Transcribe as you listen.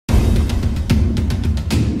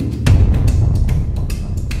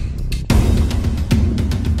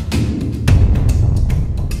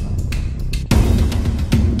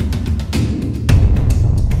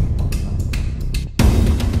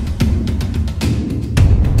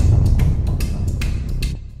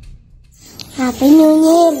For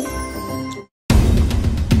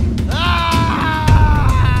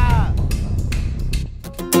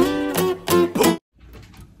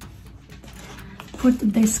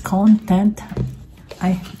today's content,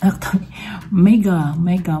 ay actually mega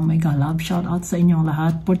love shout out sa inyong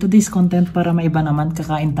lahat. For today's content, para maiba naman,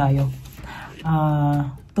 kakain tayo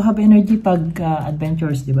to have energy pag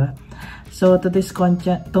adventures, di ba? So today's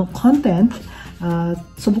content,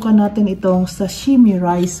 subukan natin itong sashimi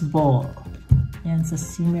rice ball. Yan,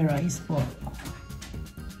 sashimi rice ball.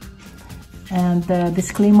 And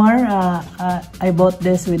disclaimer, I bought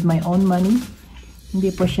this with my own money. Hindi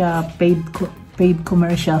po siya paid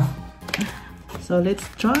commercial. So let's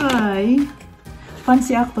try.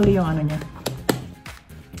 Fancy actually yung ano niya.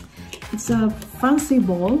 It's a fancy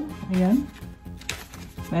ball. Ayan.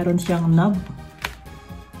 Meron siyang knob.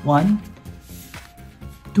 1,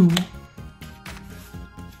 2,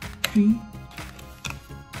 3,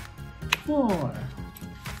 4.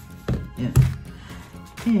 Ayan.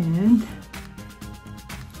 And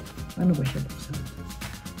ano ba siya?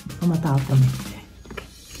 Matapon.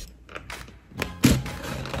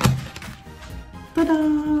 Tada!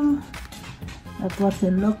 That was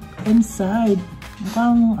the look inside.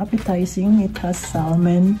 Mukhang appetizing. It has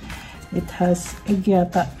salmon. It has egg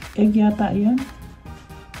yata. Egg yata yan.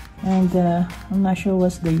 And I'm not sure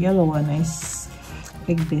what's the yellow one is.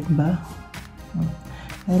 Egg bit ba?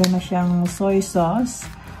 Meron na siyang soy sauce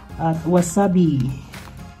at wasabi.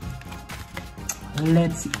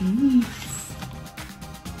 Let's eat.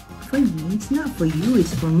 For me, it's not for you,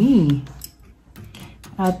 it's for me.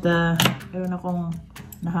 At meron akong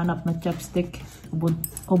nahanap na chopstick.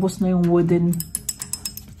 Ubos na yung wooden.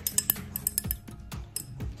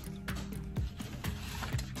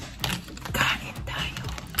 Kain tayo.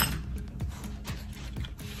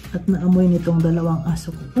 At naamoy nitong dalawang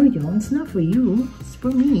aso ko. Oh, yun, it's not for you. It's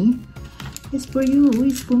for me. It's for you.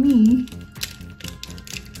 It's for me.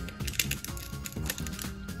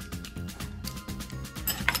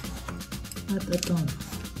 At ito.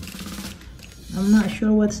 I'm not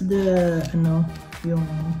sure what's the, yung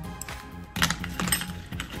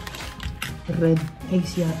red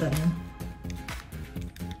eggs yata yun.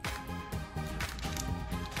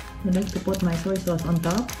 I like to put my soy sauce on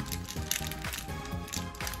top.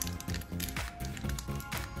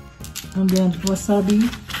 And then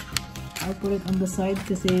wasabi. I'll put it on the side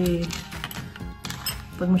kasi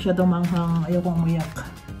pag masyadong manghang, ayokong umiyak.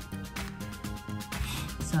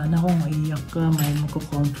 Sana kung maiyak ka, may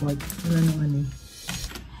magko-comfort. Wala naman eh.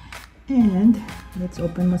 And, let's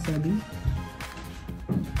open wasabi.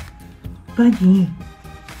 Buddy!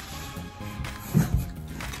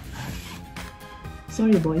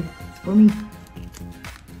 Sorry boy, it's for me.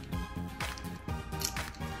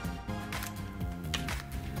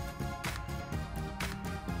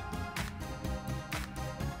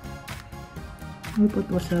 I'll put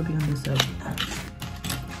wasabi on the side.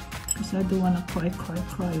 I don't wanna cry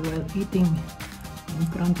while eating in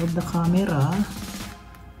front of the camera.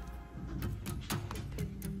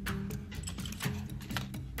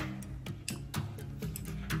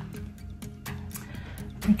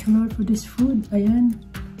 Thank you Lord for this food. Ayan.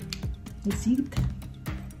 Let's eat.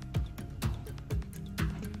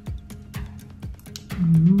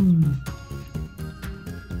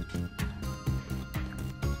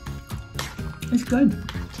 It's good.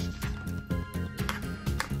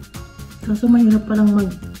 Kaso mahirap palang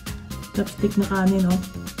mag-chopstick na kanin, no?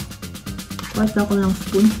 Basta ako ng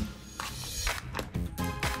spoon.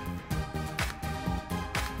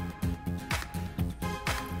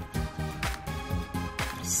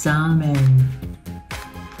 Salmon.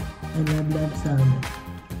 I love salmon.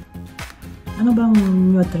 Ano bang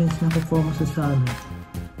nutrients na kukuha mo sa salmon?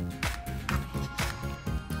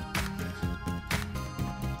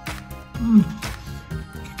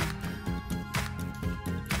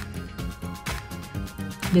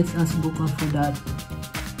 Let's ask Buka for that.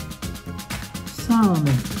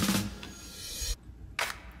 Salmon.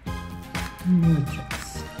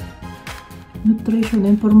 Nutrition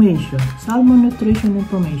information. Salmon nutrition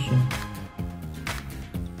information.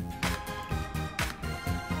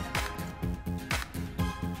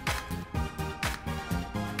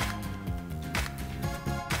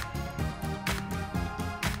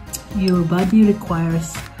 Your body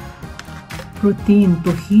requires protein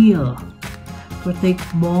to heal, protect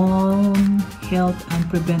bone health, and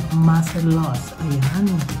prevent muscle loss. Ayan.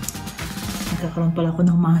 Nagkakaroon pala ako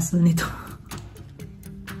ng muscle nito.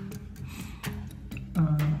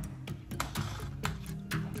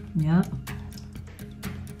 Yeah.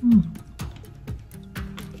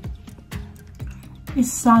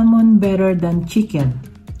 Is salmon better than chicken?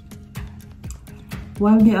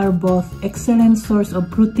 While they are both excellent source of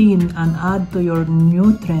protein and add to your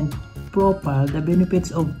nutrient profile, the benefits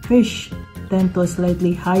of fish tend to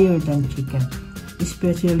slightly higher than chicken,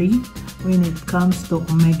 especially when it comes to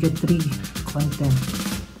omega-3 content.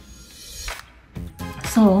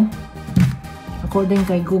 So, according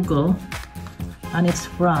kay Google, and it's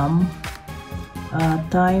from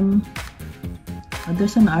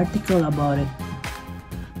there's an article about it,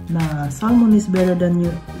 na salmon is better than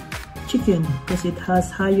your chicken because it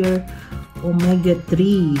has higher omega-3.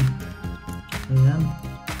 Ayan.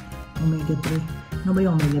 Omega-3. Ano ba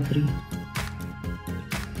yung omega-3?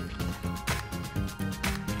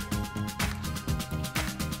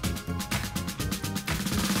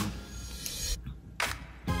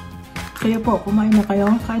 Kayo po, kumain na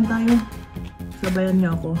kayo? Kain tayo. Sabayan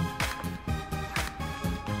niyo ako.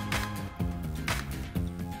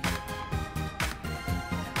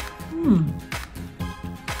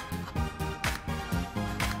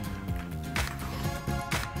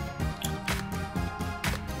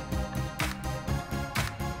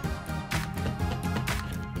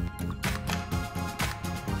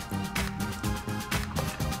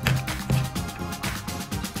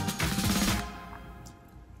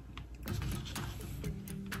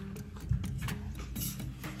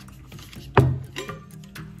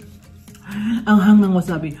 Ang hang ng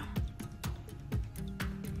wasabi.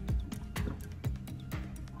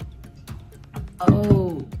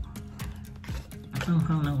 Oh. Ang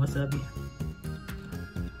hang ng wasabi.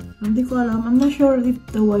 Hindi ko alam. I'm not sure if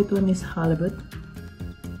the white one is halibut.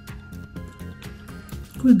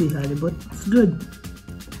 Could be halibut. It's good.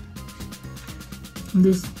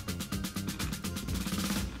 This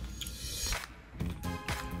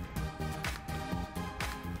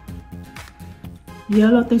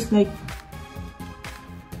yellow tastes like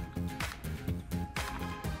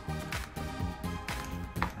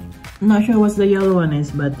not sure what the yellow one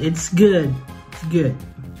is, but it's good. It's good.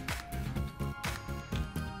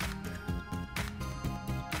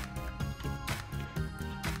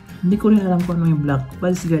 Hindi ko rin alam kung ano yung black,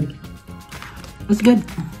 but it's good. It's good.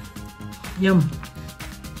 Yum.